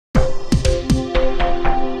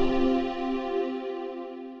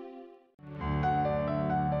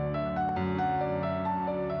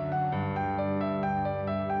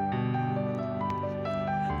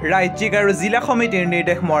ৰাজ্যিক আৰু জিলা সমিতিৰ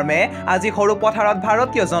নিৰ্দেশ মৰ্মে আজি সৰু পথাৰত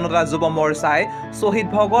ভাৰতীয় জনতা যুৱ মৰ্চাই শ্বহীদ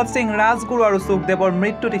ভগত সিং ৰাজগুৰু আৰু সুখদেৱৰ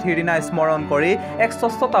মৃত্যু তিথিৰ দিনা স্মৰণ কৰি এক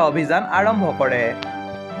স্বচ্ছতা অভিযান আৰম্ভ কৰে।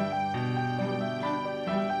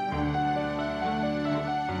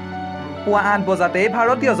 পুৱা ৮ বজাতেই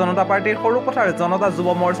ভাৰতীয় জনতা পাৰ্টিৰ সৰুপথাৰ জনতা যুৱ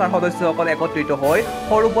মৰ্চাৰ সদস্যসকল একত্ৰিত হৈ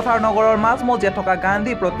সৰুপথাৰ নগৰৰ মাজমজিয়াত থকা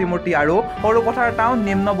গান্ধী প্ৰতিমূৰ্তি আৰু সৰুপথাৰ টাউন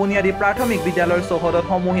নিম্ন বুনিয়াদী প্ৰাথমিক বিদ্যালয়ৰ চৌহদত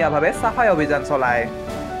সমূহীয়াভাৱে চাফাই অভিযান চলায়।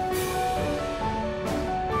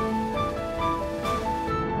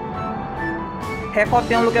 শেষত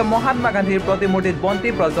তেওঁলোকে মহাত্মা গান্ধীৰ প্ৰতিমূৰ্তিত বন্তি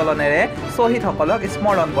প্ৰজ্বলনেৰে শ্বহীদসকলক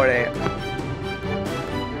স্মৰণ কৰে।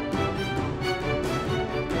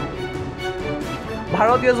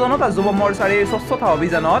 ভাৰতীয় জনতা যুৱ মৰ্চাৰ এই স্বচ্ছতা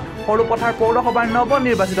অভিযানত সৰুপথাৰ পৌৰসভাৰ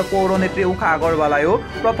নৱনিৰ্বাচিত পৌৰ নেত্ৰী উষা আগৰৱালায়ো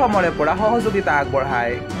প্ৰথমৰে পৰা সহযোগিতা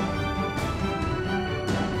আগবঢ়ায়।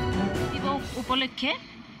 উপলক্ষে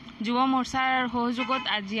যুৱ মৰ্চাৰ সহযোগত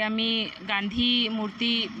আজি আমি গান্ধী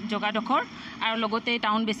মূৰ্তি জগাডোখৰ আৰু লগতে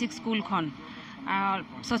টাউন বেচিক স্কুলখন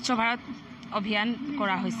স্বচ্ছ ভাৰত অভিযান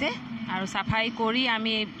কৰা হৈছে আৰু চাফাই কৰি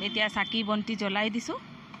আমি এতিয়া চাকি বন্তি জ্বলাই দিছোঁ।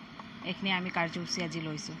 এইখিনি আমি কাৰ্যসূচী আজি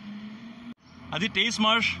লৈছোঁ। আজি 23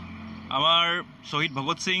 মাৰ্চ আমাৰ শ্বহীদ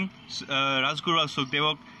ভগত সিং ৰাজগুৰু আৰু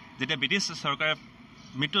সুখদেৱক যেতিয়া ব্ৰিটিছ চৰকাৰে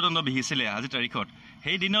মৃত্যুদণ্ড বিহিছিলে আজি তাৰিখত,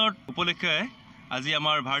 সেই দিনৰ উপলক্ষে আজি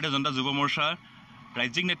আমাৰ ভাৰতীয় জনতা যুৱ মৰ্চাৰ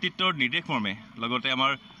ৰাজ্যিক নেতৃত্বৰ নিৰ্দেশ মৰ্মে লগতে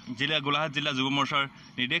আমাৰ গোলাঘাট জিলা যুৱ মৰ্চাৰ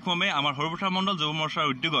নিৰ্দেশ মৰ্মে আমাৰ সৰুপথাৰ মণ্ডল যুৱ মৰ্চাৰ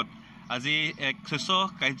উদ্যোগত আজি এক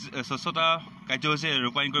স্বচ্ছতা কাৰ্যসূচী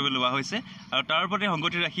ৰূপায়ণ কৰিবলৈ লোৱা হৈছে আৰু তাৰ ওপৰতে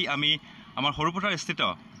সংগতি ৰাখি আমি আমাৰ সৰুপথাৰ স্থিত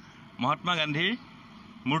মহাত্মা গান্ধীৰ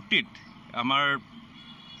মূৰ্তিত আমাৰ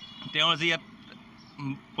তেওঁৰ যি ইয়াত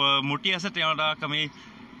মূৰ্তি আছে তেওঁৰ তাক আমি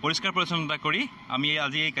পৰিষ্কাৰ পৰিচ্ছন্নতা কৰি আমি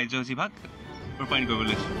আজি এই কাৰ্যসূচীভাগ ৰূপায়ণ কৰিব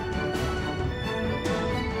লৈছোঁ।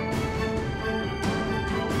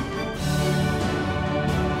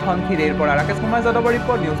 ধনশিৰিৰ পৰা ৰাকেশ কুমাৰ যাদৱৰ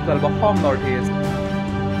report, news 12 Assam north east.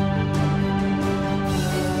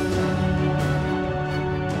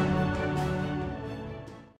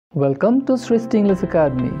 Welcome to Srishti English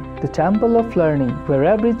Academy, the temple of learning, where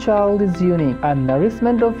every child is unique and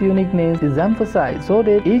nourishment of uniqueness is emphasized so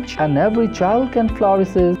that each and every child can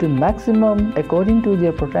flourish to maximum according to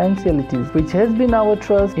their potentialities, which has been our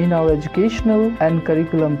trust in our educational and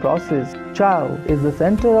curriculum process. Child is the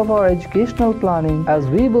center of our educational planning, as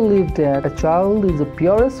we believe that a child is the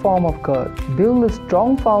purest form of God. Build a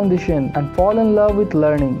strong foundation and fall in love with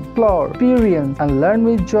learning. Explore, experience and learn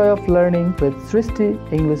with joy of learning with Srishti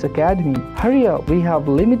English Academy. Hurry up, we have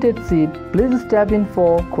limited seats. Please step in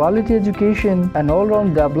for quality education and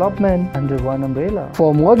all-round development under one umbrella. For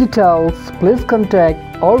more details, please contact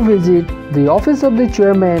or visit the office of the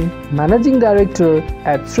Chairman, Managing Director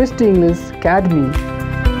at Srishti English Academy.